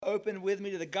open with me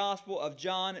to the Gospel of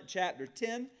John chapter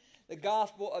 10. The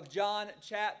Gospel of John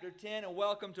chapter 10, and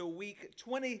welcome to week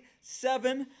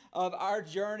 27 of our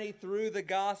journey through the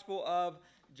Gospel of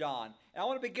John. And I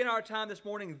want to begin our time this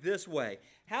morning this way.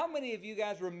 How many of you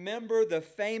guys remember the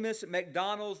famous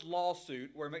McDonald's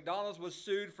lawsuit where McDonald's was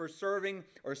sued for serving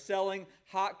or selling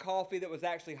hot coffee that was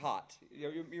actually hot?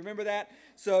 You remember that?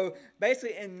 So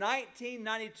basically in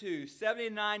 1992,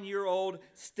 79-year-old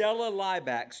Stella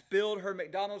Lieback spilled her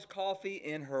McDonald's coffee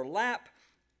in her lap,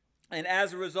 and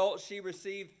as a result, she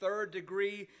received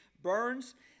third-degree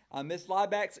burns. Ms.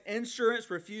 Lieback's insurance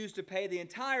refused to pay the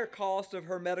entire cost of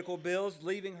her medical bills,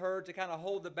 leaving her to kind of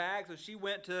hold the bag. So she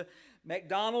went to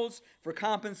McDonald's for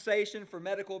compensation for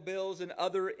medical bills and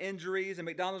other injuries. And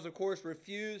McDonald's, of course,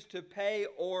 refused to pay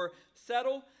or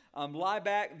settle.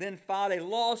 Lieback then filed a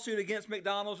lawsuit against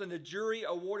McDonald's, and the jury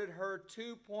awarded her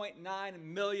 $2.9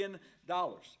 million.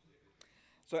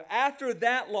 So after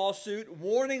that lawsuit,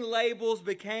 warning labels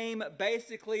became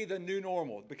basically the new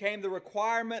normal. It became the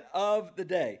requirement of the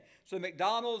day. So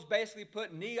McDonald's basically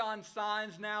put neon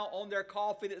signs now on their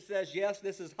coffee that says, yes,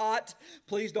 this is hot.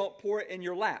 Please don't pour it in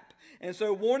your lap. And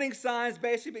so warning signs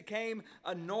basically became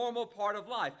a normal part of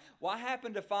life. Well, I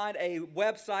happened to find a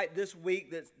website this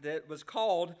week that was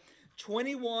called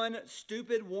 21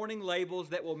 Stupid Warning Labels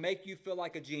That Will Make You Feel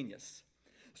Like a Genius.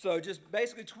 So just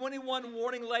basically 21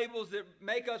 warning labels that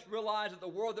make us realize that the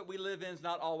world that we live in is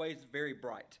not always very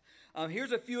bright.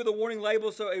 Here's a few of the warning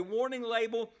labels. So a warning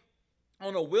label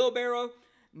on a wheelbarrow,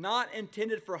 not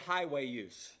intended for highway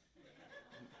use.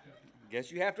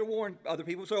 Guess you have to warn other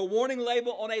people. So a warning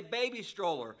label on a baby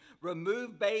stroller,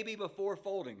 remove baby before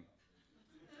folding.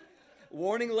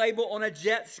 Warning label on a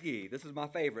jet ski. This is my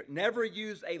favorite. Never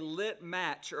use a lit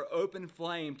match or open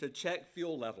flame to check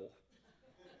fuel level.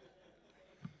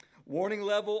 Warning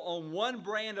label on one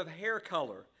brand of hair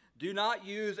color. Do not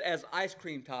use as ice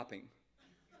cream topping.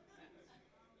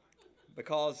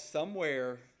 Because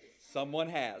somewhere, someone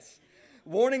has.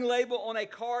 Warning label on a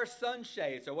car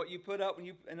sunshade. So what you put up when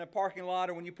you in a parking lot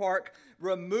or when you park.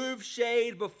 Remove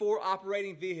shade before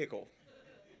operating vehicle.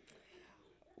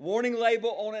 Warning label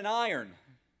on an iron.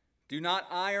 Do not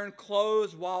iron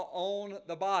clothes while on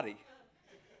the body.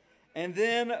 And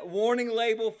then warning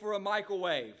label for a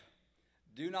microwave.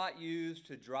 Do not use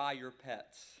to dry your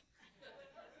pets.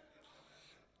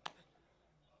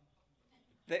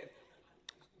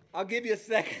 I'll give you a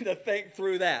second to think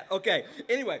through that. Okay,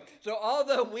 anyway, so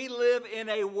although we live in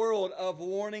a world of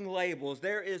warning labels,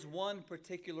 there is one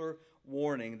particular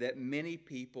warning that many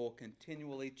people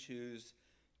continually choose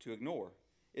to ignore.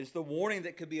 It's the warning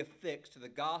that could be affixed to the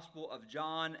Gospel of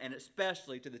John and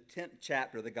especially to the 10th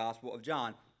chapter of the Gospel of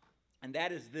John. And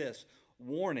that is this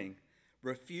warning.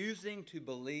 Refusing to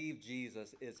believe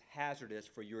Jesus is hazardous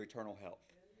for your eternal health.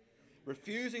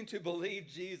 Refusing to believe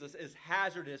Jesus is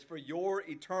hazardous for your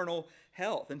eternal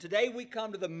health. And today we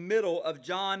come to the middle of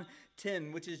John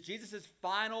 10, which is Jesus'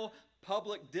 final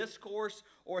public discourse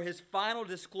or his final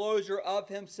disclosure of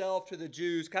himself to the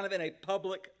Jews, kind of in a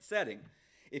public setting.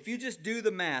 If you just do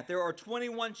the math, there are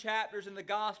 21 chapters in the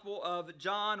Gospel of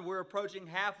John. We're approaching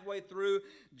halfway through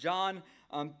John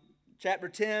chapter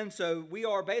 10, so we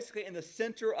are basically in the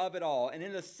center of it all. And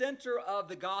in the center of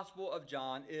the Gospel of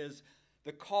John is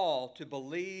the call to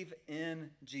believe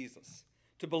in Jesus,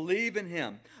 to believe in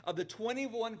him. Of the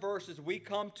 21 verses we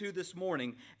come to this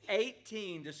morning,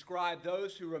 18 describe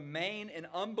those who remain in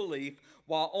unbelief,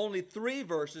 while only 3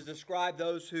 verses describe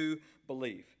those who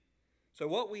believe. So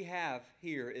what we have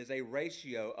here is a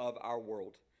ratio of our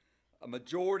world. A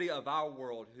majority of our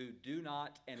world who do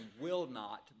not and will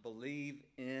not believe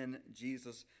in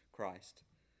Jesus Christ.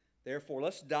 Therefore,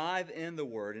 let's dive in the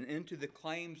Word and into the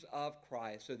claims of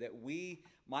Christ so that we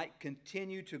might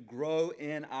continue to grow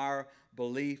in our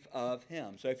belief of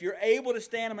him. So if you're able to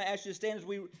stand, I'm going to ask you to stand as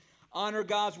we honor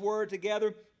God's Word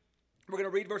together. We're going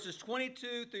to read verses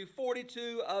 22 through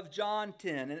 42 of John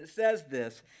 10. And it says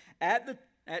this, At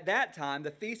that time,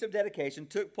 the Feast of Dedication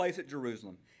took place at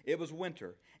Jerusalem. It was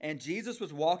winter, and Jesus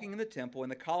was walking in the temple in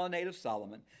the colonnade of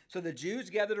Solomon. So the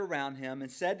Jews gathered around him and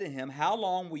said to him, How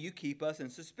long will you keep us in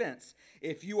suspense?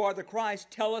 If you are the Christ,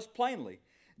 tell us plainly.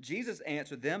 Jesus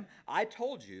answered them, I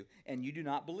told you, and you do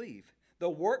not believe.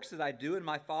 The works that I do in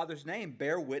my Father's name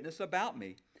bear witness about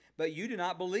me. But you do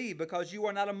not believe because you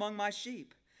are not among my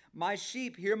sheep. My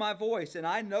sheep hear my voice, and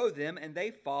I know them, and they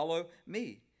follow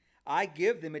me. I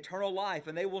give them eternal life,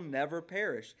 and they will never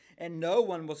perish, and no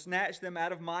one will snatch them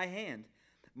out of my hand.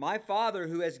 My Father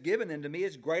who has given them to me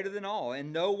is greater than all,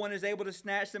 and no one is able to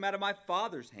snatch them out of my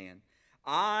Father's hand.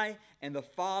 I and the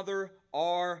Father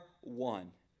are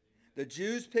one. The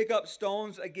Jews pick up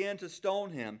stones again to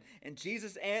stone him. And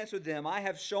Jesus answered them, I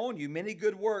have shown you many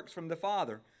good works from the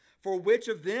Father. For which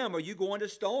of them are you going to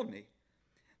stone me?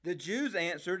 The Jews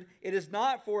answered, It is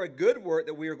not for a good work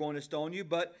that we are going to stone you,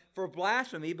 but for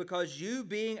blasphemy, because you,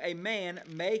 being a man,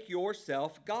 make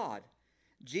yourself God.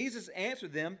 Jesus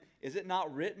answered them, Is it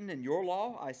not written in your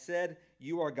law, I said,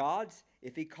 you are gods?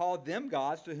 If he called them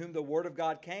gods to whom the word of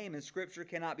God came, and Scripture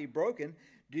cannot be broken,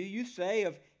 do you say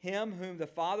of him whom the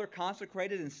Father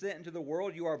consecrated and sent into the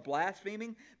world, you are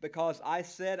blaspheming, because I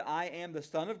said I am the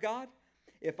Son of God?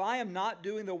 If I am not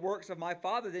doing the works of my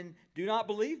Father, then do not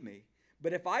believe me.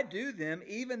 But if I do them,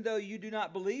 even though you do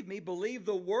not believe me, believe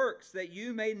the works, that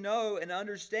you may know and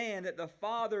understand that the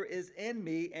Father is in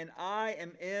me, and I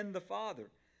am in the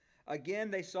Father. Again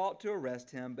they sought to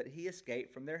arrest him, but he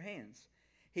escaped from their hands.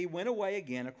 He went away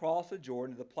again across the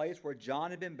Jordan to the place where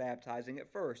John had been baptizing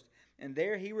at first, and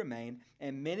there he remained,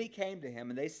 and many came to him,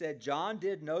 and they said, John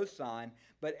did no sign,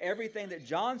 but everything that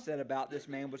John said about this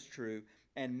man was true,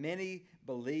 and many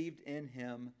believed in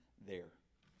him there.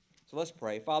 So let's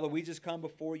pray. Father, we just come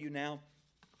before you now,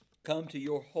 come to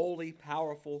your holy,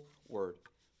 powerful word.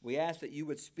 We ask that you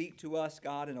would speak to us,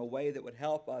 God, in a way that would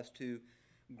help us to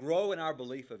grow in our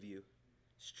belief of you.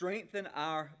 Strengthen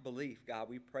our belief, God,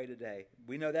 we pray today.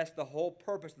 We know that's the whole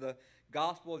purpose of the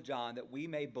Gospel of John, that we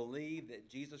may believe that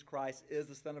Jesus Christ is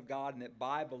the Son of God, and that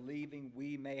by believing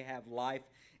we may have life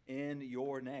in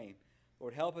your name.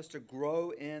 Lord, help us to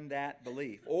grow in that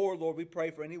belief. Or, Lord, we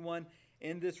pray for anyone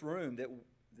in this room that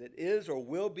is or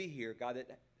will be here, God,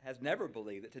 that has never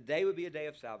believed, that today would be a day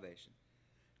of salvation.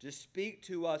 Just speak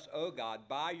to us, oh God,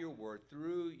 by your word,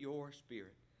 through your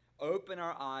Spirit. Open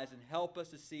our eyes and help us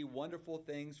to see wonderful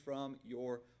things from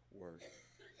your word.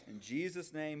 In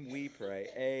Jesus' name we pray.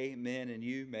 Amen. And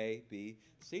you may be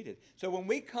seated. So when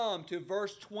we come to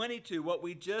verse 22, what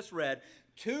we just read,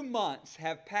 2 months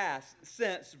have passed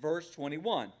since verse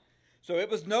 21. So it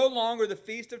was no longer the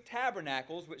Feast of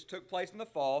Tabernacles, which took place in the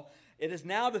fall. It is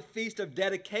now the Feast of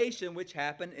Dedication, which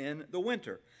happened in the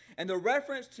winter. And the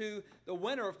reference to the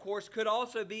winter, of course, could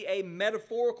also be a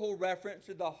metaphorical reference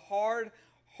to the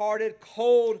hard-hearted,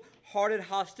 cold-hearted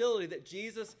hostility that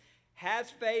Jesus has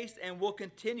faced and will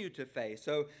continue to face.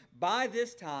 So by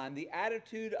this time, the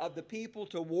attitude of the people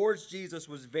towards Jesus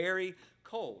was very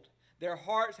cold. Their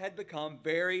hearts had become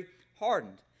very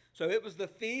hardened. So it was the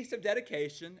Feast of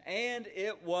Dedication, and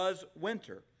it was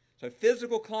winter. So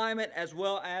physical climate as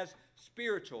well as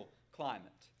spiritual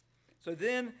climate. So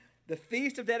then the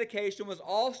Feast of Dedication was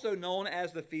also known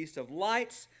as the Feast of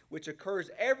Lights, which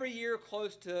occurs every year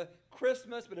close to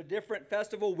Christmas, but a different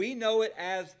festival. We know it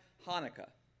as Hanukkah.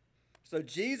 So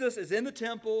Jesus is in the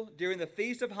temple during the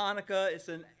Feast of Hanukkah. It's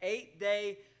an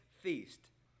 8-day feast.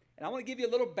 And I want to give you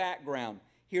a little background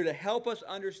here to help us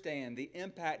understand the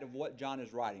impact of what John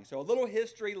is writing. So a little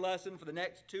history lesson for the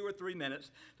next 2 or 3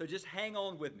 minutes. So just hang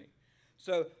on with me.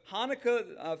 So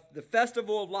Hanukkah, the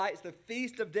Festival of Lights, the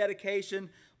Feast of Dedication,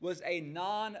 was a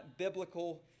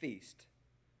non-biblical feast.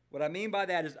 What I mean by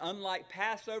that is, unlike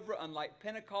Passover, unlike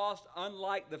Pentecost,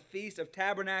 unlike the Feast of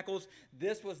Tabernacles,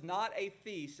 this was not a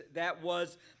feast that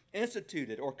was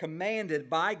instituted or commanded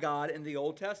by God in the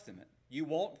Old Testament. You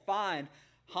won't find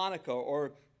Hanukkah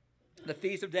or the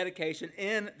Feast of Dedication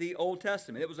in the Old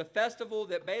Testament. It was a festival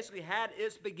that basically had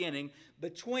its beginning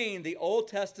between the Old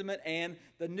Testament and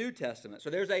the New Testament. So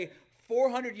there's a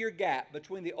 400-year gap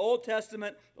between the Old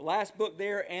Testament, the last book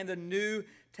there, and the New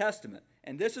Testament.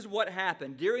 And this is what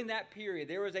happened. During that period,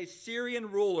 there was a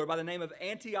Syrian ruler by the name of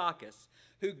Antiochus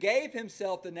who gave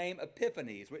himself the name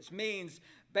Epiphanes, which means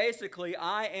basically,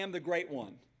 I am the great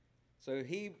one. So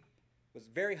he was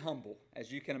very humble,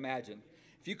 as you can imagine.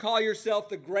 If you call yourself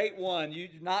the great one, you're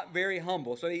not very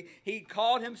humble. So he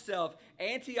called himself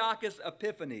Antiochus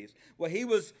Epiphanes. Well,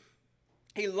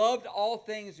 he loved all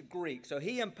things Greek. So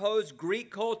he imposed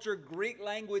Greek culture, Greek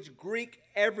language, Greek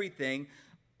everything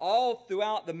all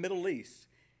throughout the Middle East.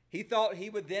 He thought he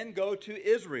would then go to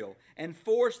Israel and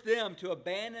force them to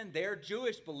abandon their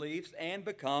Jewish beliefs and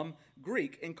become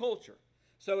Greek in culture.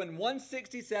 So in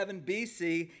 167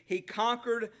 BC, he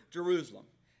conquered Jerusalem.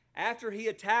 After he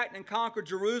attacked and conquered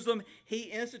Jerusalem, he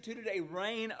instituted a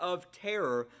reign of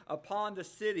terror upon the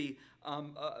city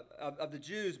of the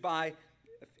Jews by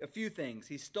a few things.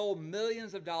 He stole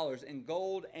millions of dollars in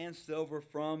gold and silver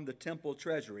from the temple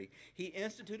treasury. He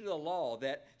instituted a law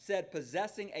that said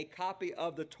possessing a copy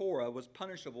of the Torah was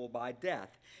punishable by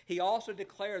death. He also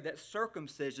declared that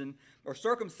circumcision or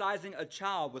circumcising a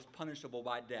child was punishable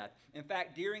by death. In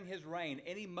fact, during his reign,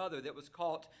 any mother that was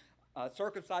caught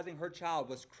circumcising her child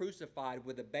was crucified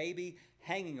with a baby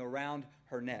hanging around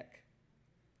her neck.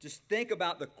 Just think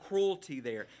about the cruelty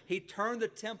there. He turned the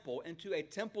temple into a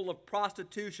temple of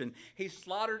prostitution. He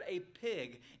slaughtered a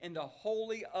pig in the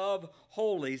Holy of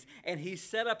Holies, and he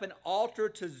set up an altar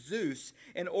to Zeus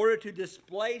in order to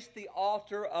displace the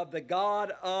altar of the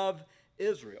God of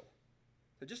Israel.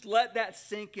 So just let that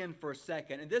sink in for a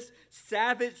second. And this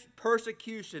savage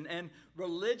persecution and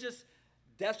religious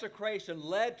desecration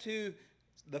led to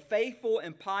the faithful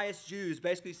and pious Jews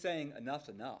basically saying, enough's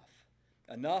enough.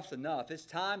 Enough's enough. It's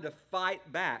time to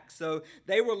fight back. So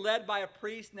they were led by a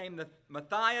priest named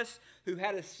Matthias, who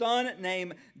had a son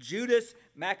named Judas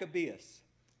Maccabeus.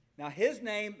 Now his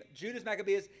name, Judas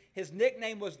Maccabeus, his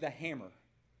nickname was the Hammer,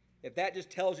 if that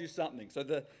just tells you something.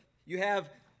 So you have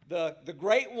the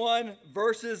Great One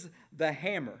versus the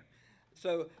Hammer.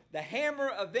 So the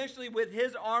Hammer eventually with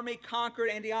his army conquered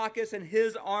Antiochus and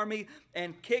his army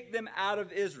and kicked them out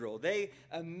of Israel. They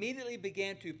immediately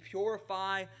began to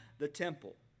purify the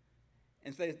temple.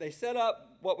 And so they set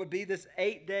up what would be this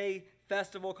 8-day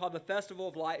festival called the Festival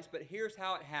of Lights. But here's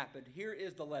how it happened. Here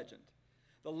is the legend.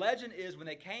 The legend is when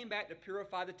they came back to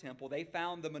purify the temple, they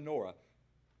found the menorah.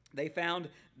 They found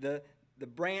the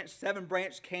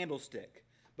 7-branch candlestick.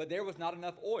 But there was not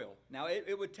enough oil. Now,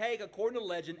 it would take, according to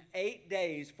legend, 8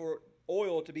 days for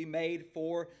oil to be made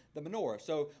for the menorah.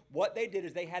 So what they did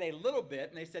is they had a little bit,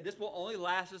 and they said, this will only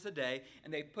last us a day,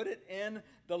 and they put it in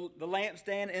the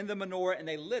lampstand, in the menorah, and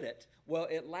they lit it. Well,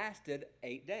 it lasted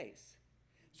 8 days.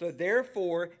 So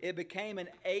therefore, it became an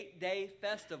 8-day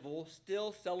festival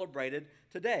still celebrated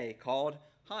today called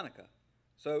Hanukkah.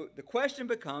 So the question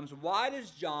becomes, why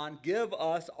does John give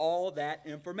us all that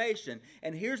information?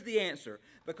 And here's the answer.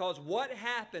 Because what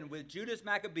happened with Judas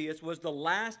Maccabeus was the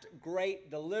last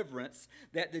great deliverance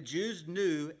that the Jews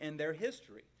knew in their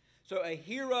history. So a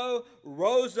hero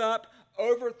rose up,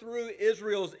 overthrew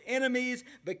Israel's enemies,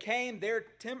 became their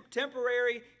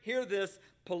temporary, hear this,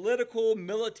 political,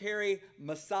 military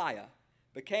Messiah.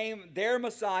 Became their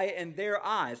Messiah in their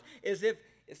eyes. It's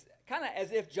kind of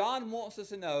as if John wants us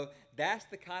to know that's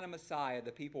the kind of Messiah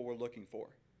the people were looking for.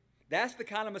 That's the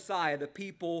kind of Messiah the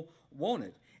people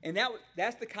wanted. And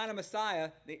that's the kind of Messiah,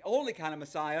 the only kind of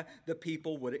Messiah the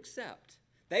people would accept.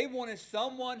 They wanted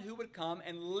someone who would come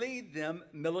and lead them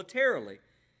militarily.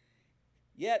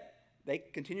 Yet they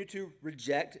continued to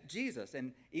reject Jesus.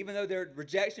 And even though their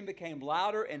rejection became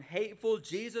louder and hateful,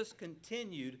 Jesus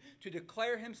continued to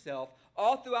declare himself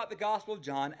all throughout the Gospel of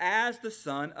John as the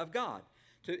Son of God.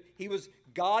 He was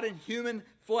God in human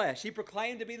flesh. He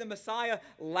proclaimed to be the Messiah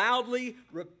loudly,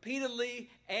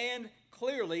 repeatedly, and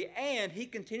clearly, and he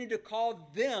continued to call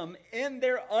them in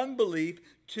their unbelief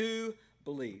to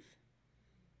believe.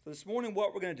 So this morning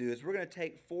what we're going to do is we're going to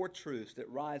take 4 truths that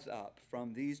rise up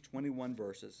from these 21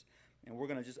 verses, and we're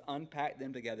going to just unpack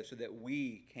them together so that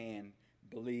we can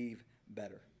believe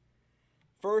better.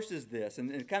 First is this,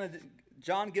 and kind of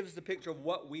John gives us a picture of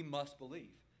what we must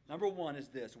believe. Number 1 is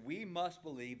this: we must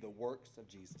believe the works of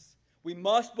Jesus. We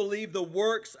must believe the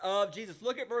works of Jesus.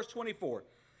 Look at verse 24.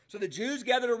 So the Jews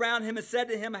gathered around him and said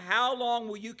to him, "How long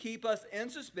will you keep us in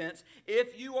suspense?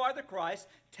 If you are the Christ,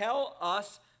 tell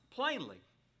us plainly."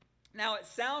 Now, it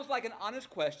sounds like an honest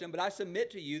question, but I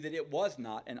submit to you that it was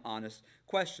not an honest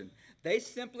question. They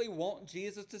simply want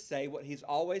Jesus to say what he's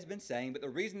always been saying, but the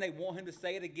reason they want him to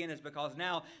say it again is because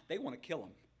now they want to kill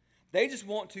him. They just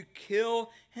want to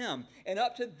kill him. And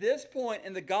up to this point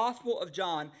in the Gospel of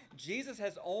John, Jesus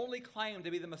has only claimed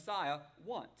to be the Messiah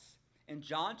once. In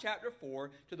John chapter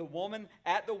 4, to the woman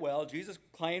at the well, Jesus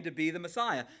claimed to be the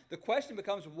Messiah. The question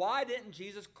becomes, why didn't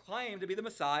Jesus claim to be the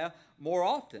Messiah more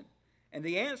often? And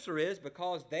the answer is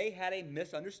because they had a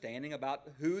misunderstanding about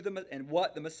who and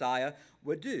what the Messiah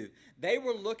would do. They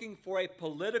were looking for a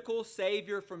political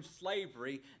savior from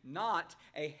slavery, not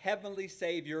a heavenly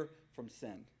savior from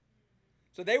sin.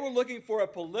 So they were looking for a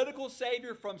political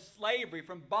savior from slavery,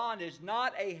 from bondage,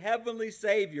 not a heavenly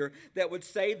savior that would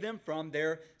save them from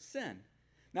their sin.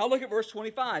 Now look at verse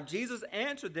 25. Jesus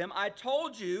answered them, "I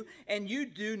told you, and you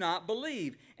do not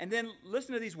believe." And then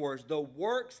listen to these words: "The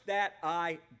works that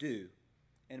I do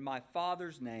in my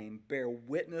Father's name bear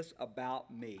witness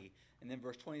about me." And then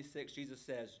verse 26, Jesus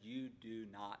says, "You do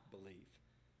not believe."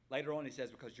 Later on he says,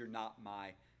 "Because you're not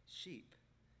my sheep."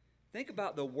 Think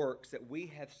about the works that we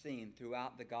have seen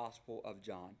throughout the Gospel of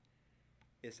John.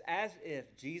 It's as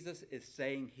if Jesus is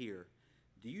saying here,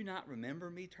 do you not remember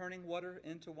me turning water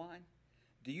into wine?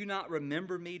 Do you not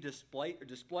remember me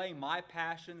displaying my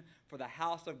passion for the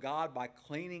house of God by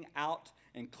cleaning out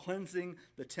and cleansing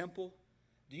the temple?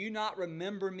 Do you not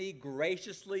remember me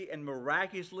graciously and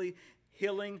miraculously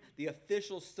healing the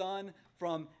official son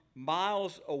from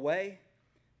miles away?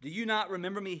 Do you not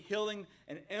remember me healing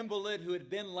an invalid who had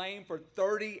been lame for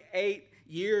 38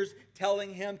 years,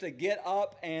 telling him to get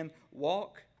up and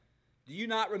walk? Do you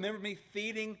not remember me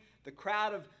feeding the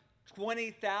crowd of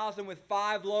 20,000 with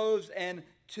 5 loaves and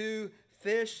 2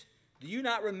 fish? Do you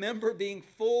not remember being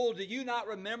full? Do you not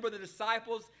remember the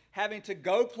disciples having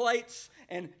to-go plates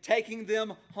and taking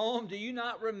them home? Do you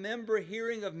not remember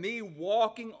hearing of me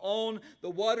walking on the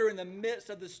water in the midst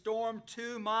of the storm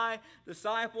to my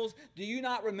disciples? Do you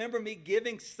not remember me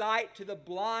giving sight to the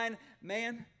blind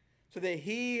man so that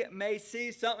he may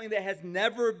see something that has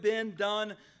never been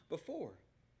done before?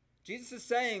 Jesus is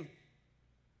saying,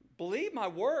 believe my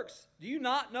works. Do you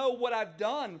not know what I've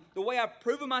done, the way I've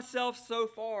proven myself so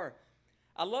far?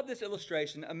 I love this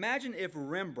illustration. Imagine if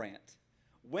Rembrandt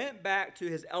went back to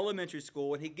his elementary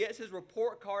school and he gets his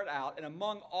report card out, and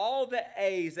among all the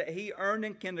A's that he earned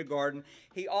in kindergarten,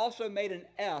 he also made an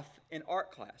F in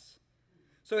art class.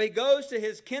 So he goes to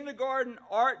his kindergarten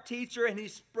art teacher and he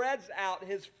spreads out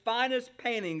his finest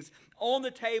paintings on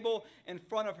the table in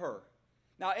front of her.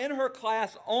 Now, in her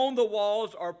class, on the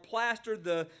walls are plastered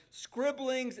the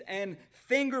scribblings and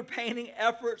finger painting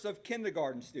efforts of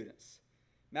kindergarten students.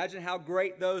 Imagine how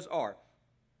great those are.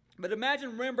 But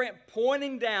imagine Rembrandt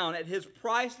pointing down at his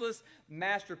priceless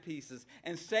masterpieces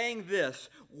and saying this: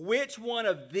 which one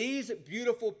of these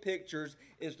beautiful pictures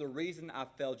is the reason I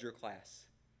failed your class?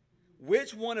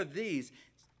 Which one of these?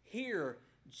 Here,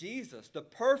 Jesus, the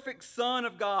perfect Son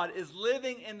of God, is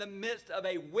living in the midst of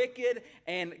a wicked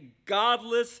and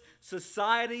godless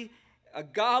society, a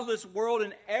godless world,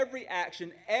 and every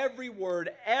action, every word,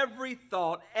 every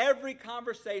thought, every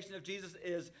conversation of Jesus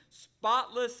is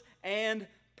spotless and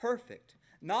perfect.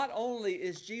 Not only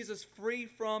is Jesus free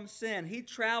from sin, he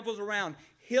travels around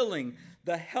healing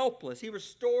the helpless. He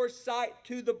restores sight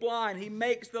to the blind. He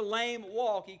makes the lame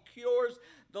walk. He cures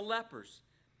the lepers.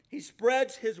 He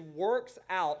spreads his works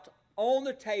out on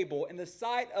the table in the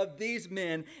sight of these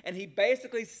men, and he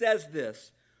basically says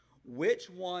this: which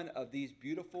one of these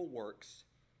beautiful works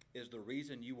is the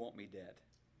reason you want me dead?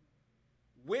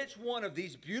 Which one of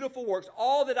these beautiful works,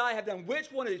 all that I have done,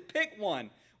 which one is, pick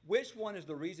one. Which one is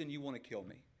the reason you want to kill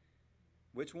me?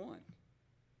 Which one?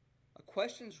 A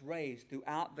question's raised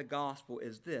throughout the gospel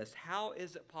is this: how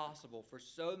is it possible for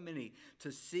so many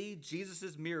to see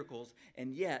Jesus' miracles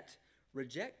and yet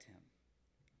reject him?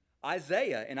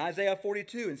 Isaiah, in Isaiah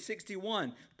 42 and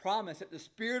 61, promised that the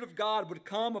Spirit of God would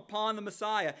come upon the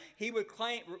Messiah. He would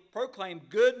proclaim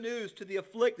good news to the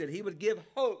afflicted. He would give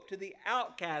hope to the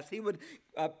outcast. He would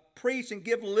preach and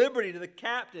give liberty to the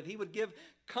captive. He would give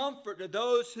comfort to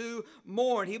those who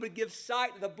mourn. He would give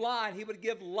sight to the blind. He would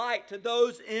give light to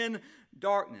those in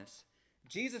darkness.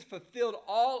 Jesus fulfilled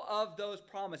all of those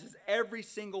promises, every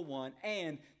single one,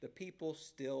 and the people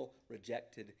still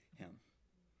rejected him.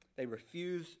 They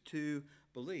refused to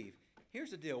believe.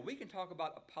 Here's the deal. We can talk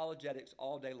about apologetics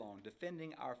all day long,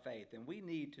 defending our faith, and we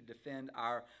need to defend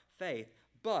our faith.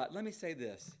 But let me say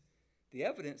this: the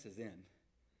evidence is in.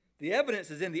 The evidence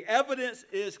is in. The evidence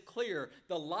is clear.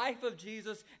 The life of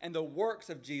Jesus and the works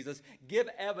of Jesus give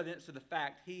evidence to the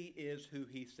fact he is who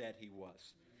he said he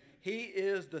was. He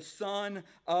is the Son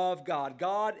of God,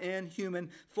 God in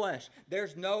human flesh.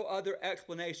 There's no other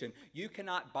explanation. You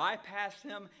cannot bypass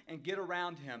him and get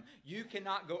around him. You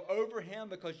cannot go over him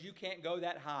because you can't go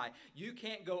that high. You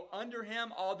can't go under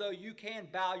him, although you can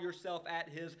bow yourself at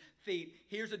his feet.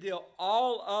 Here's the deal.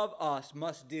 All of us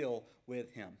must deal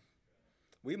with him.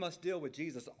 We must deal with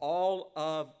Jesus, all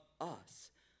of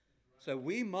us. So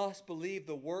we must believe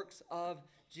the works of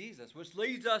Jesus, which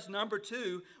leads us, number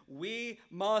 2, we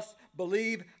must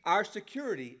believe our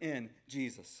security in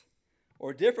Jesus.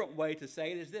 Or a different way to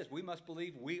say it is this: we must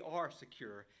believe we are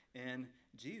secure in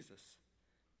Jesus.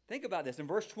 Think about this. In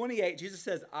verse 28, Jesus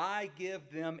says, I give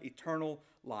them eternal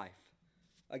life.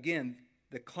 Again,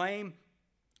 the claim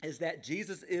is that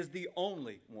Jesus is the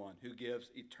only one who gives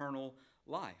eternal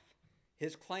life.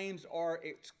 His claims are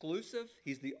exclusive.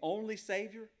 He's the only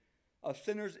Savior of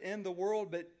sinners in the world,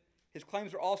 but his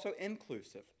claims are also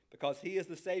inclusive because he is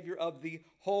the Savior of the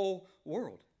whole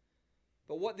world.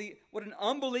 But what an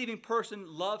unbelieving person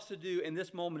loves to do in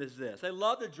this moment is this. They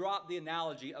love to drop the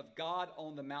analogy of God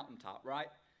on the mountaintop, right?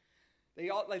 They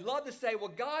love to say,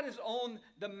 well, God is on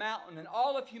the mountain and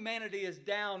all of humanity is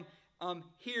down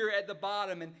here at the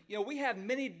bottom. And, we have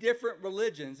many different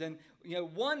religions. And,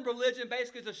 one religion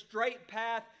basically is a straight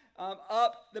path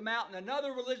up the mountain.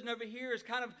 Another religion over here is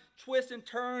kind of twists and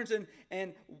turns and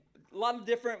a lot of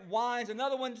different wines.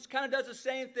 Another one just kind of does the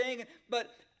same thing. But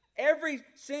every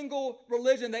single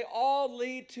religion, they all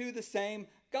lead to the same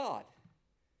God.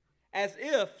 As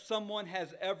if someone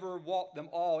has ever walked them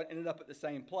all and ended up at the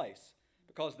same place.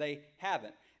 because they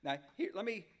haven't. Now, here, let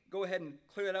me go ahead and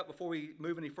clear it up before we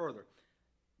move any further.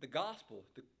 The gospel,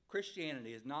 the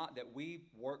Christianity is not that we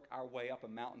work our way up a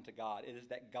mountain to God. It is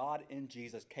that God in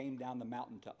Jesus came down the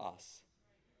mountain to us.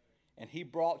 And he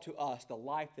brought to us the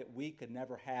life that we could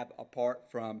never have apart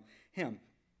from him.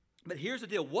 But here's the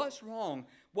deal. What's wrong?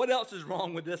 What else is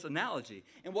wrong with this analogy?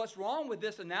 And what's wrong with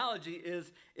this analogy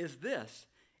is this.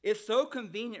 It's so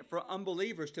convenient for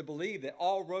unbelievers to believe that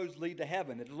all roads lead to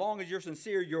heaven. As long as you're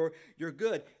sincere, you're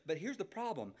good. But here's the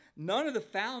problem. None of the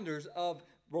founders of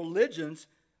religions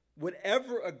would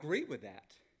ever agree with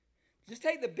that. Just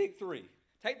take the big three.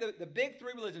 Take the big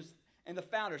three religions and the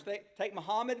founders. Take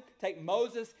Muhammad, take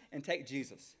Moses, and take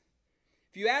Jesus.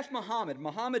 If you ask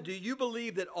Muhammad, do you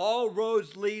believe that all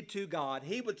roads lead to God?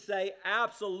 He would say,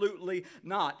 absolutely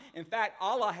not. In fact,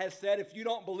 Allah has said, if you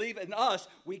don't believe in us,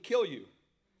 we kill you.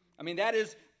 I mean, that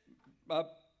is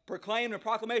proclaimed and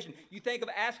proclamation. You think of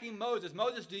asking Moses,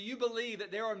 do you believe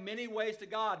that there are many ways to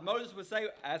God? Moses would say,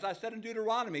 as I said in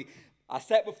Deuteronomy, I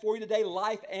set before you today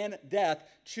life and death.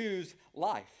 Choose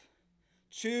life.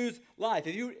 Choose life.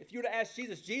 If you were to ask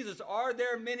Jesus, are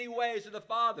there many ways to the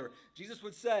Father? Jesus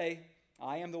would say,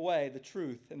 I am the way, the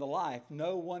truth, and the life.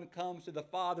 No one comes to the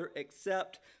Father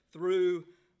except through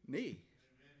me.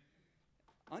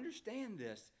 Amen. Understand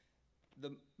this.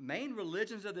 The main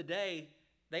religions of the day,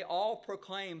 they all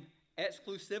proclaim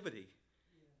exclusivity.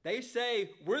 They say,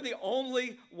 we're the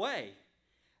only way.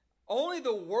 Only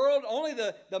the world, only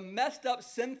the messed up,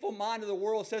 sinful mind of the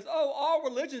world says, oh, all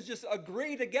religions just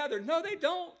agree together. No, they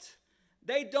don't.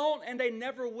 They don't, and they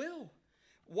never will.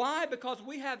 Why? Because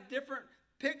we have different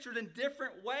pictured in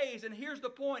different ways. And here's the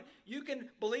point. You can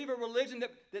believe a religion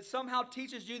that somehow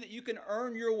teaches you that you can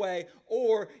earn your way,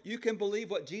 or you can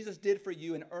believe what Jesus did for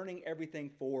you in earning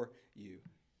everything for you.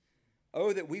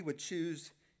 Oh, that we would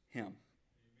choose him.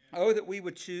 Oh, that we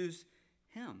would choose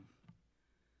him.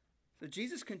 So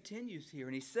Jesus continues here,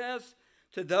 and he says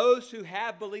to those who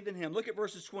have believed in him, look at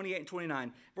verses 28 and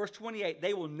 29. Verse 28,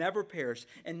 they will never perish,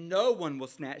 and no one will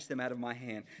snatch them out of my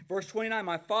hand. Verse 29,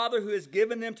 my Father who has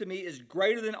given them to me is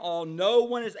greater than all. No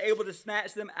one is able to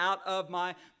snatch them out of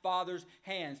my Father's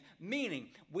hands. Meaning,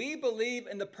 we believe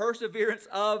in the perseverance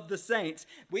of the saints.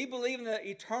 We believe in the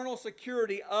eternal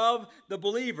security of the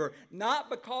believer, not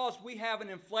because we have an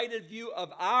inflated view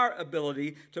of our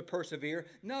ability to persevere.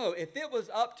 No, if it was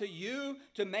up to you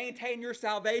to maintain your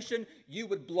salvation, you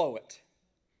would blow it.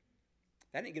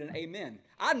 That didn't get an amen.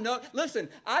 I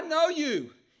know you.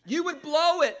 You would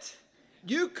blow it.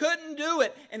 You couldn't do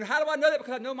it. And how do I know that?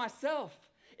 Because I know myself.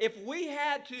 If we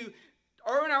had to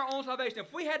earn our own salvation,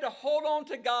 if we had to hold on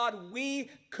to God,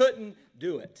 we couldn't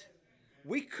do it.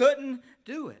 We couldn't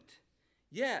do it.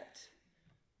 Yet,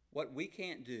 what we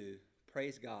can't do,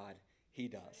 praise God, he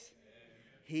does.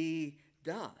 He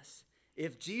does.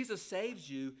 If Jesus saves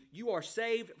you, you are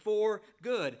saved for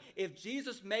good. If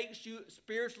Jesus makes you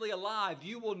spiritually alive,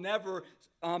 you will never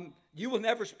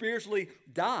spiritually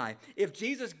die. If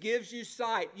Jesus gives you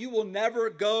sight, you will never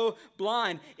go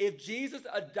blind. If Jesus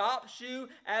adopts you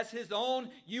as his own,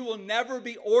 you will never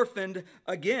be orphaned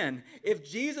again. If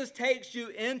Jesus takes you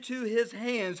into his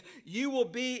hands, you will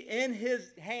be in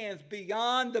his hands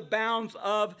beyond the bounds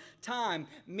of time.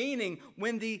 Meaning,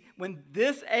 when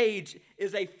this age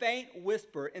is a faint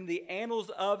whisper in the annals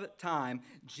of time,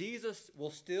 Jesus will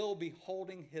still be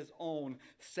holding his own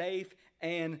safe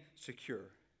and secure.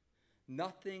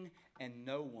 Nothing and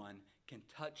no one can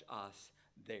touch us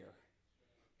there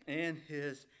in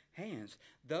his hands.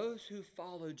 Those who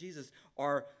follow Jesus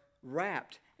are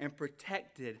wrapped and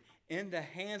protected in the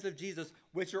hands of Jesus,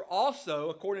 which are also,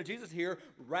 according to Jesus here,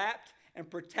 wrapped and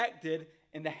protected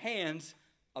in the hands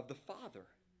of the Father.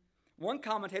 One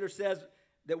commentator says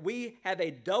that we have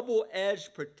a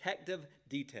double-edged protective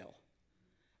detail.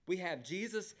 We have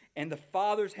Jesus and the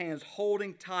Father's hands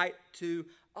holding tight to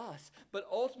us. But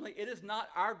ultimately, it is not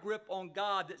our grip on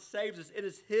God that saves us. It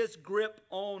is his grip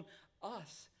on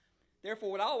us.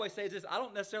 Therefore, what I always say is this. I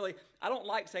don't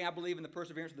like saying I believe in the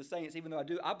perseverance of the saints, even though I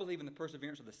do. I believe in the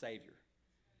perseverance of the Savior.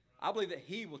 I believe that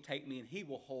he will take me and he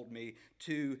will hold me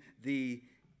to the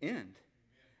end.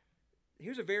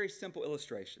 Here's a very simple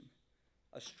illustration.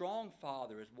 A strong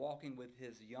father is walking with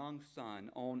his young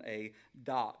son on a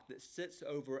dock that sits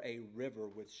over a river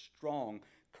with strong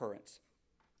currents.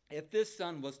 If this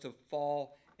son was to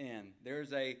fall in,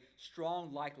 there's a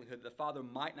strong likelihood that the father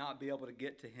might not be able to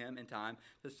get to him in time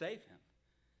to save him.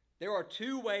 There are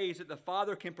two ways that the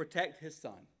father can protect his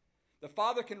son. The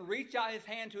father can reach out his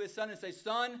hand to his son and say,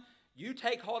 son, you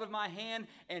take hold of my hand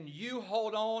and you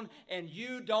hold on and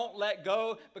you don't let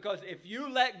go, because if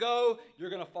you let go, you're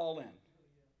going to fall in.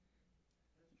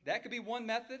 That could be one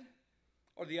method.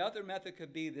 Or the other method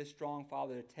could be this strong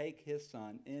father to take his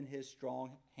son in his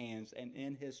strong hands and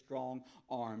in his strong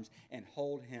arms and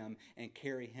hold him and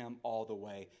carry him all the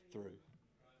way through.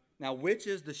 Now, which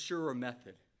is the surer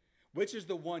method? Which is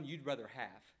the one you'd rather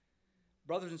have?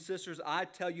 Brothers and sisters, I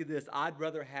tell you this, I'd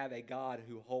rather have a God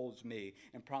who holds me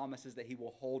and promises that he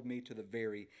will hold me to the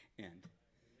very end.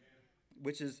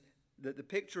 Which is the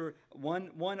picture,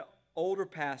 one older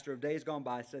pastor of days gone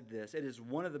by said this: it is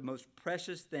one of the most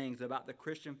precious things about the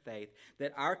Christian faith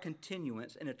that our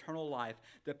continuance in eternal life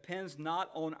depends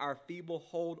not on our feeble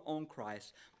hold on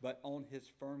Christ, but on his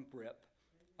firm grip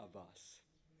of us.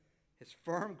 His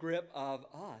firm grip of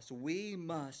us. We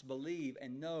must believe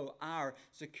and know our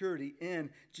security in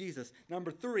Jesus.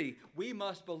 Number 3, we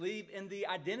must believe in the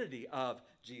identity of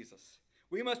Jesus.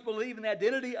 We must believe in the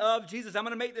identity of Jesus. I'm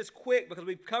going to make this quick because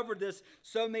we've covered this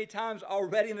so many times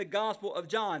already in the Gospel of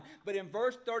John. But in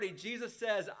verse 30, Jesus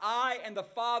says, I and the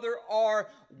Father are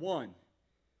one.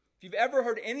 If you've ever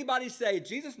heard anybody say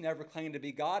Jesus never claimed to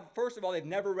be God, first of all, they've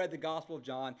never read the Gospel of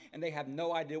John and they have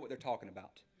no idea what they're talking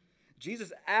about.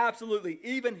 Jesus absolutely,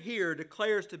 even here,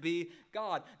 declares to be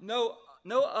God. No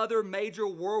other major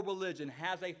world religion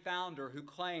has a founder who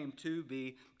claimed to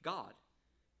be God.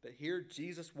 But here,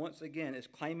 Jesus, once again, is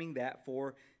claiming that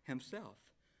for himself.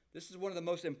 This is one of the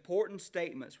most important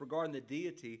statements regarding the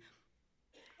deity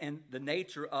and the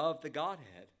nature of the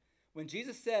Godhead. When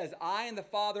Jesus says, I and the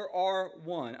Father are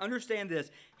one, understand this,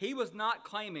 he was not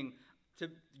claiming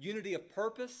unity of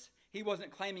purpose. He wasn't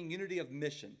claiming unity of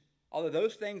mission. Although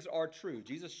those things are true,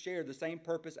 Jesus shared the same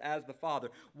purpose as the Father.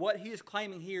 What he is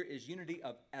claiming here is unity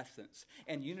of essence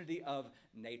and unity of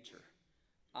nature.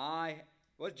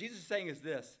 What Jesus is saying is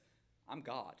this: I'm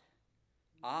God.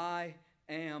 I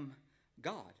am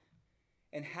God.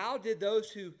 And how did those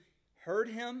who heard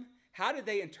him, how did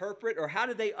they interpret or how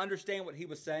did they understand what he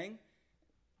was saying?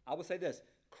 I would say this: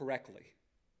 correctly.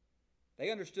 They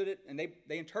understood it and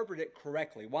they interpreted it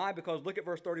correctly. Why? Because look at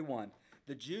verse 31.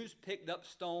 The Jews picked up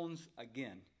stones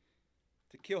again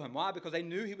to kill him. Why? Because they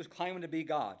knew he was claiming to be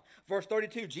God. Verse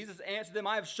 32, Jesus answered them,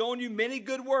 I have shown you many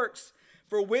good works.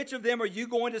 For which of them are you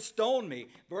going to stone me?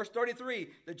 Verse 33,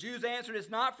 the Jews answered, it's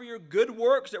not for your good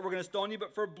works that we're going to stone you,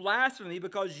 but for blasphemy,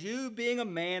 because you, being a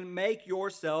man, make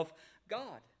yourself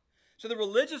God. So the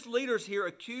religious leaders here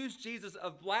accused Jesus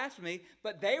of blasphemy,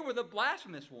 but they were the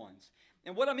blasphemous ones.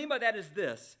 And what I mean by that is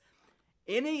this: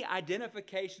 any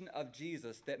identification of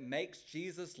Jesus that makes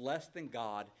Jesus less than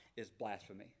God is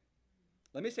blasphemy.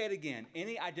 Let me say it again.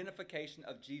 Any identification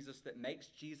of Jesus that makes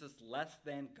Jesus less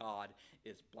than God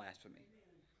is blasphemy.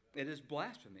 It is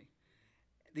blasphemy.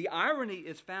 The irony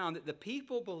is found that the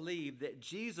people believed that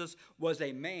Jesus was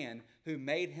a man who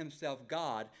made himself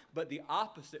God, but the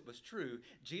opposite was true.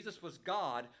 Jesus was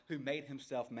God who made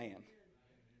himself man.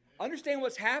 Understand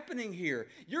what's happening here.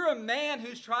 You're a man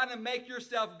who's trying to make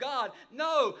yourself God.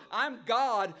 No, I'm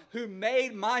God who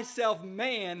made myself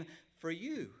man for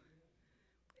you.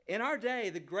 In our day,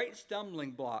 the great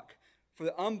stumbling block for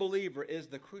the unbeliever is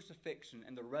the crucifixion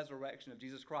and the resurrection of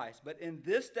Jesus Christ. But in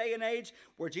this day and age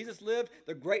where Jesus lived,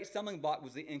 the great stumbling block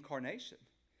was the incarnation.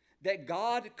 That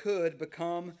God could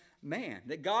become man,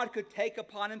 that God could take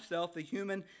upon himself the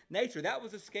human nature. That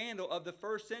was a scandal of the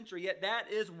first century, yet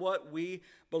that is what we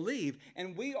believe.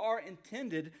 And we are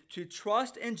intended to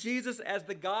trust in Jesus as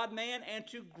the God-man and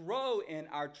to grow in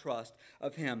our trust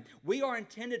of him. We are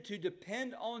intended to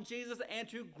depend on Jesus and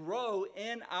to grow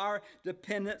in our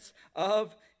dependence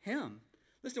of him.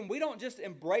 Listen, we don't just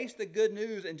embrace the good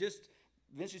news and just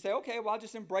eventually say, okay, well, I'll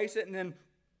just embrace it and then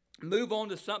move on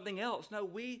to something else. No,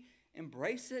 we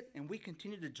embrace it and we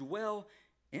continue to dwell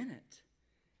in it.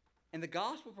 And the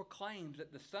gospel proclaims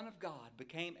that the Son of God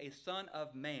became a son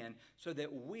of man so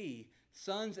that we,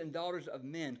 sons and daughters of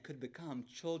men, could become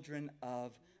children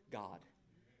of God.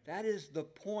 That is the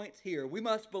point here. We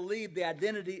must believe the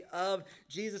identity of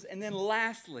Jesus. And then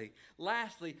lastly,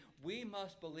 we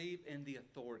must believe in the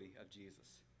authority of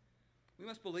Jesus. We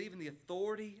must believe in the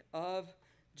authority of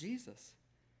Jesus.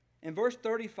 In verse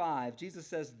 35, Jesus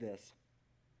says this.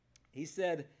 He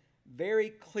said very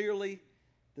clearly,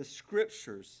 the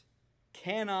scriptures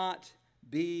cannot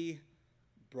be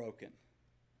broken.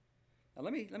 Now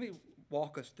let me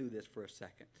walk us through this for a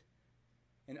second.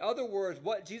 In other words,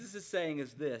 what Jesus is saying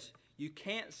is this: you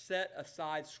can't set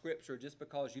aside scripture just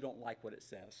because you don't like what it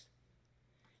says.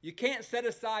 You can't set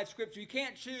aside scripture. You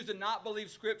can't choose to not believe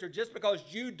scripture just because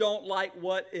you don't like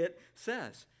what it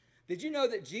says. Did you know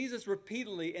that Jesus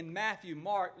repeatedly in Matthew,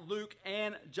 Mark, Luke,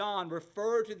 and John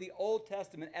referred to the Old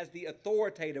Testament as the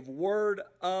authoritative Word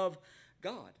of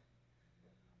God?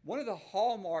 One of the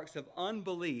hallmarks of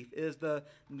unbelief is the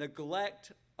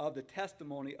neglect of the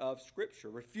testimony of Scripture,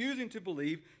 refusing to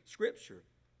believe Scripture.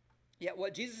 Yet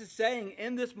what Jesus is saying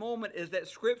in this moment is that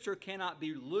Scripture cannot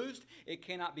be loosed, it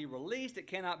cannot be released, it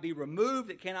cannot be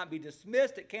removed, it cannot be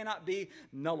dismissed, it cannot be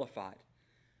nullified.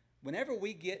 Whenever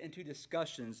we get into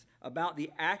discussions about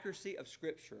the accuracy of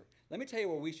Scripture, let me tell you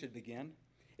where we should begin.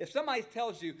 If somebody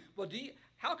tells you, well,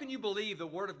 how can you believe the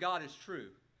Word of God is true?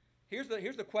 Here's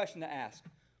the question to ask.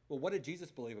 Well, what did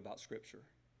Jesus believe about Scripture?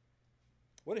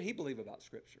 What did he believe about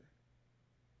Scripture?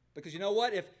 Because you know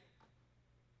what? If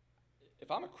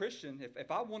I'm a Christian,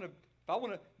 if I want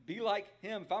to be like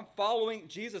him, if I'm following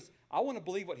Jesus, I want to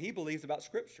believe what he believes about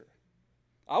Scripture.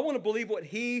 I want to believe what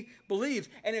he believes.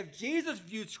 And if Jesus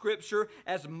viewed Scripture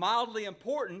as mildly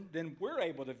important, then we're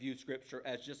able to view Scripture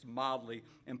as just mildly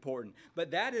important.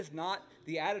 But that is not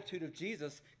the attitude of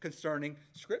Jesus concerning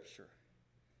Scripture.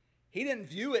 He didn't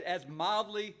view it as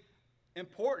mildly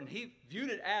important. He viewed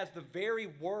it as the very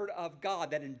Word of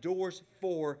God that endures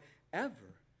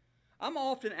forever. I'm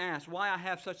often asked why I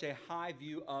have such a high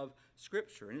view of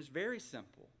Scripture, and it's very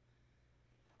simple.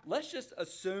 Let's just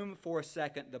assume for a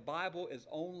second the Bible is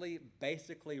only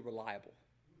basically reliable.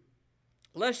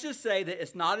 Let's just say that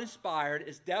it's not inspired,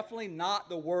 it's definitely not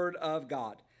the Word of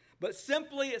God, but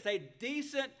simply it's a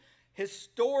decent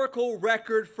historical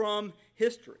record from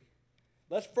history.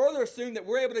 Let's further assume that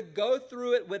we're able to go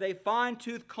through it with a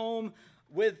fine-tooth comb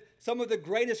with some of the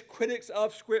greatest critics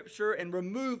of Scripture and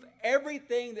remove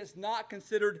everything that's not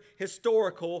considered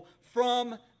historical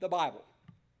from the Bible.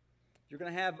 You're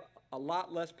going to have a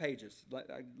lot less pages. Let's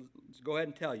go ahead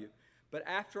and tell you. But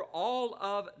after all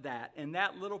of that, in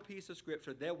that little piece of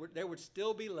Scripture, there would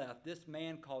still be left this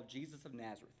man called Jesus of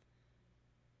Nazareth.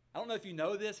 I don't know if you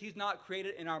know this. He's not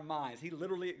created in our minds. He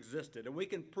literally existed. And we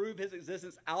can prove his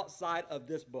existence outside of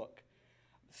this book.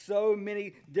 So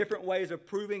many different ways of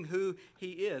proving who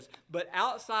he is. But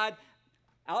outside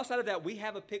of that, we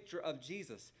have a picture of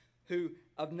Jesus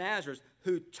of Nazareth,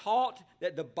 who taught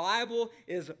that the Bible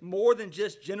is more than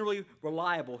just generally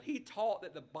reliable. He taught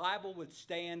that the Bible would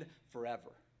stand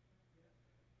forever.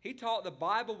 He taught the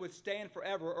Bible would stand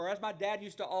forever, or as my dad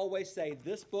used to always say,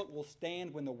 this book will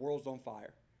stand when the world's on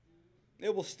fire.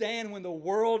 It will stand when the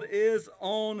world is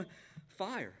on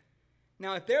fire.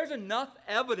 Now, if there's enough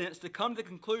evidence to come to the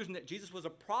conclusion that Jesus was a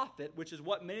prophet, which is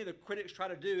what many of the critics try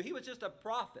to do, he was just a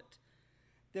prophet,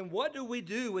 then what do we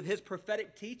do with his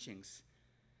prophetic teachings?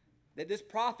 That this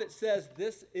prophet says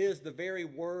this is the very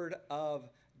Word of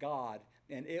God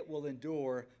and it will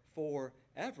endure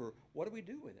forever. What do we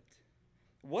do with it?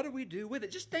 What do we do with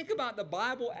it? Just think about the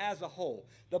Bible as a whole.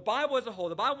 The Bible as a whole.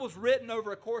 The Bible was written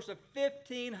over a course of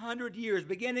 1,500 years,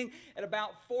 beginning at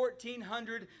about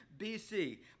 1400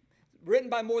 BC. Written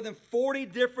by more than 40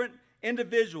 different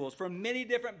individuals from many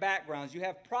different backgrounds. You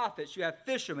have prophets, you have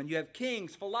fishermen, you have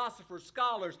kings, philosophers,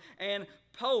 scholars, and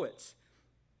poets.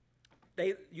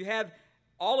 You have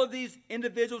all of these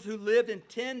individuals who lived in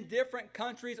 10 different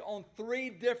countries on 3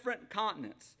 different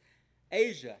continents: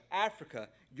 Asia, Africa,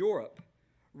 Europe.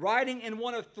 Writing in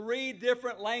one of 3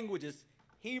 different languages: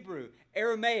 Hebrew,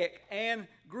 Aramaic, and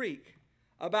Greek.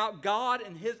 About God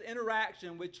and his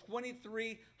interaction with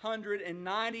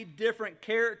 2,390 different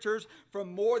characters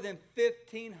from more than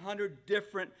 1,500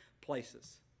 different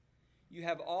places. You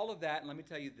have all of that, and let me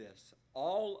tell you this.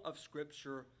 All of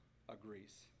Scripture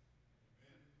agrees.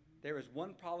 There is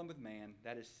one problem with man,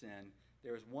 that is sin.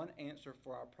 There is one answer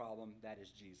for our problem, that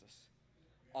is Jesus.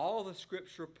 All the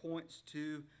Scripture points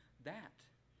to that.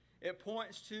 It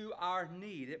points to our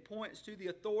need. It points to the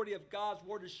authority of God's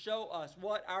Word to show us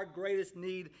what our greatest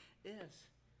need is.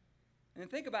 And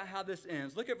think about how this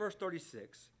ends. Look at verse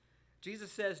 36.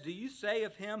 Jesus says, "Do you say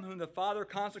of him whom the Father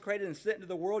consecrated and sent into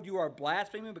the world, you are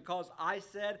blaspheming because I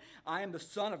said I am the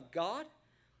Son of God?"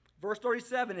 Verse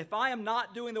 37, "If I am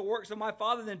not doing the works of my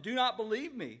Father, then do not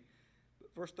believe me."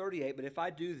 Verse 38, "But if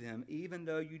I do them, even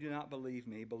though you do not believe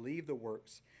me, believe the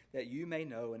works, that you may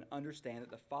know and understand that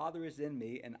the Father is in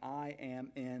me and I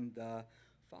am in the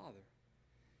Father."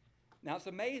 Now it's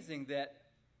amazing that,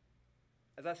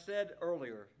 as I said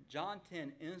earlier, John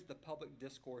 10 ends the public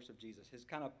discourse of Jesus, his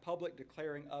kind of public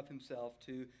declaring of himself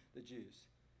to the Jews.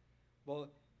 Well,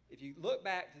 if you look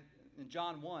back in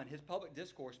John 1, his public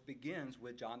discourse begins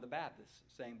with John the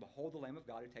Baptist saying, "Behold the Lamb of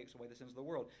God who takes away the sins of the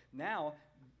world." Now,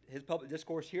 his public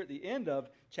discourse here at the end of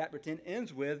chapter 10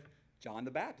 ends with John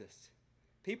the Baptist.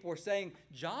 People are saying,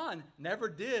 John never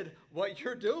did what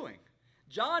you're doing.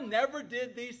 John never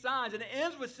did these signs. And it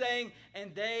ends with saying,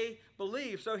 "and they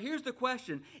believe." So here's the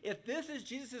question. If this is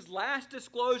Jesus' last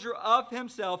disclosure of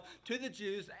himself to the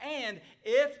Jews, and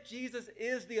if Jesus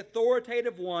is the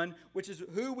authoritative one, which is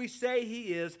who we say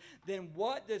he is, then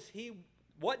what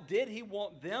What did he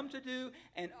want them to do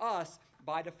and us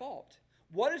by default?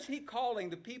 What is he calling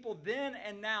the people then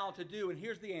and now to do? And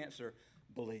here's the answer: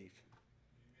 believe.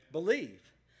 Believe.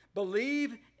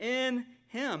 Believe in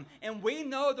him. And we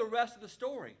know the rest of the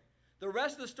story. The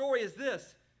rest of the story is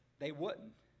this: they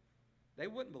wouldn't. They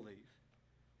wouldn't believe.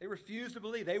 They refused to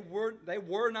believe. They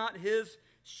were not his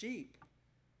sheep.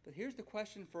 But here's the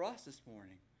question for us this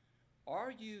morning: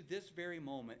 are you this very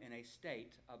moment in a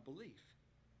state of belief?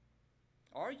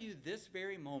 Are you this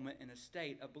very moment in a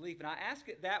state of belief? And I ask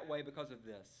it that way because of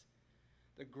this.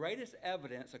 The greatest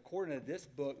evidence, according to this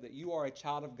book, that you are a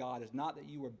child of God is not that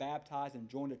you were baptized and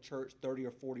joined a church 30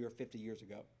 or 40 or 50 years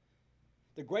ago.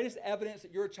 The greatest evidence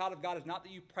that you're a child of God is not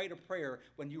that you prayed a prayer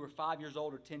when you were 5 years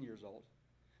old or 10 years old.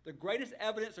 The greatest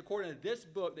evidence, according to this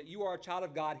book, that you are a child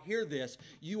of God, hear this: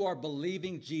 you are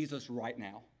believing Jesus right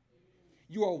now.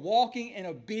 You are walking in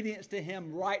obedience to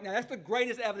him right now. That's the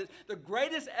greatest evidence. The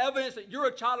greatest evidence that you're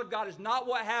a child of God is not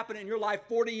what happened in your life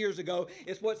 40 years ago.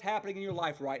 It's what's happening in your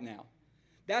life right now.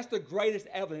 That's the greatest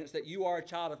evidence that you are a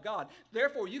child of God.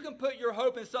 Therefore, you can put your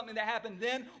hope in something that happened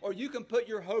then, or you can put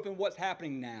your hope in what's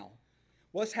happening now.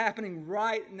 What's happening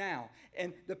right now.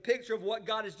 And the picture of what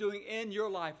God is doing in your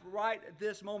life right at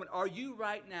this moment. Are you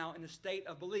right now in a state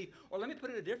of belief? Or let me put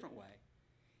it a different way.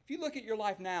 If you look at your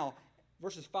life now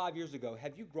versus 5 years ago,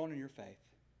 have you grown in your faith?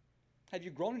 Have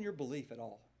you grown in your belief at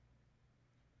all?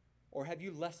 Or have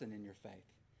you lessened in your faith?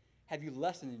 Have you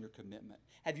lessened in your commitment?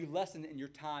 Have you lessened in your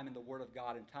time in the Word of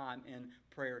God and time in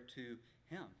prayer to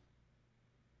him?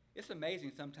 It's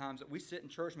amazing sometimes that we sit in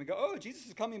church and we go, oh, Jesus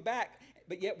is coming back,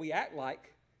 but yet we act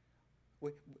like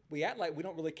we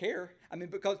don't really care. I mean,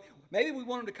 because maybe we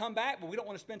want him to come back, but we don't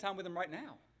want to spend time with him right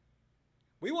now.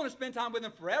 We want to spend time with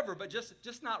him forever, but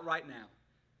just not right now.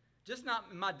 Just not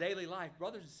in my daily life.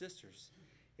 Brothers and sisters,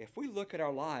 if we look at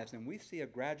our lives and we see a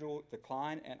gradual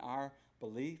decline in our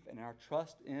belief and our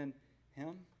trust in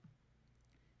him,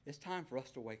 it's time for us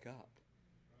to wake up.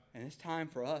 And it's time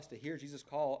for us to hear Jesus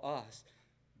call us,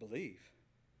 believe.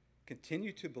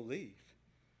 Continue to believe.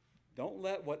 Don't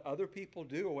let what other people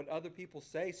do or what other people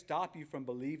say stop you from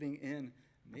believing in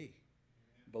me.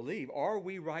 Believe. Are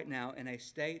we right now in a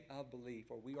state of belief,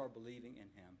 or we are believing in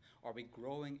him? Are we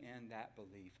growing in that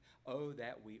belief? Oh,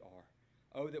 that we are.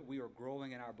 Oh, that we are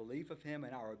growing in our belief of him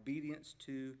and our obedience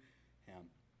to him.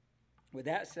 With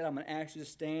that said, I'm going to ask you to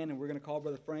stand, and we're going to call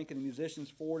Brother Frank and the musicians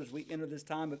forward as we enter this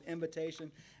time of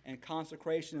invitation and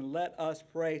consecration, and let us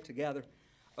pray together.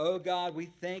 Oh, God, we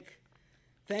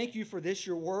thank you for this,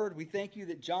 your word. We thank you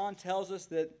that John tells us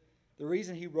that the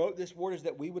reason he wrote this word is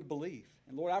that we would believe.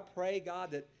 And Lord, I pray,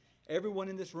 God, that everyone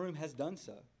in this room has done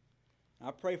so. And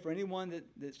I pray for anyone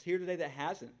that's here today that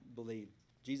hasn't believed,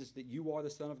 Jesus, that you are the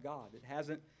Son of God, that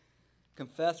hasn't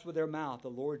confessed with their mouth the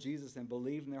Lord Jesus and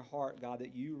believed in their heart, God,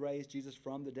 that you raised Jesus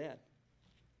from the dead.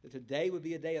 That today would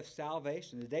be a day of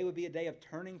salvation. Today would be a day of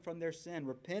turning from their sin,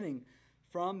 repenting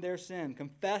from their sin,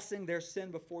 confessing their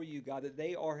sin before you, God, that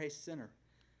they are a sinner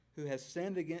who has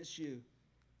sinned against you.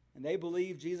 And they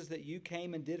believe, Jesus, that you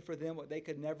came and did for them what they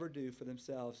could never do for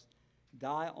themselves,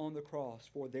 die on the cross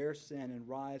for their sin and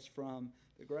rise from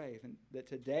the grave. And that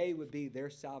today would be their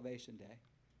salvation day.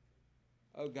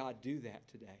 Oh, God, do that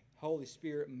today. Holy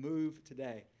Spirit, move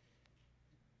today,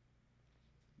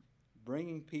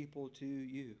 bringing people to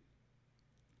you.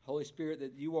 Holy Spirit,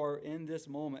 that you are in this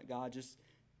moment, God, just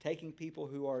taking people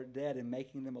who are dead and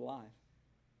making them alive.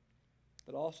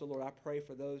 But also, Lord, I pray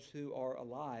for those who are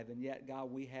alive, and yet,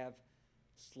 God, we have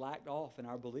slacked off in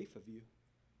our belief of you.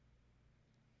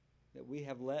 That we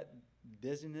have let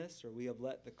busyness, or we have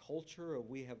let the culture, or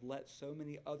we have let so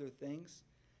many other things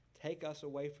take us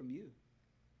away from you.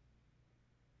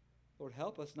 Lord,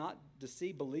 help us not to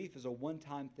see belief as a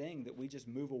one-time thing that we just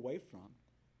move away from.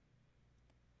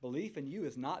 Belief in you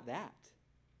is not that.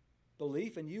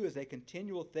 Belief in you is a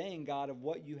continual thing, God, of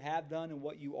what you have done and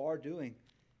what you are doing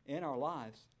in our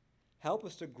lives. Help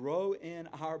us to grow in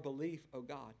our belief, oh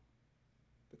God,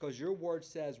 because your word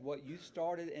says what you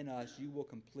started in us, you will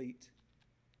complete.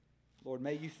 Lord,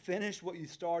 may you finish what you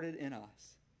started in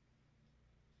us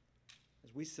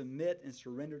as we submit and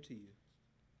surrender to you.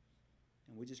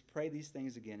 And we just pray these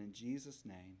things again in Jesus'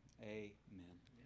 name. Amen.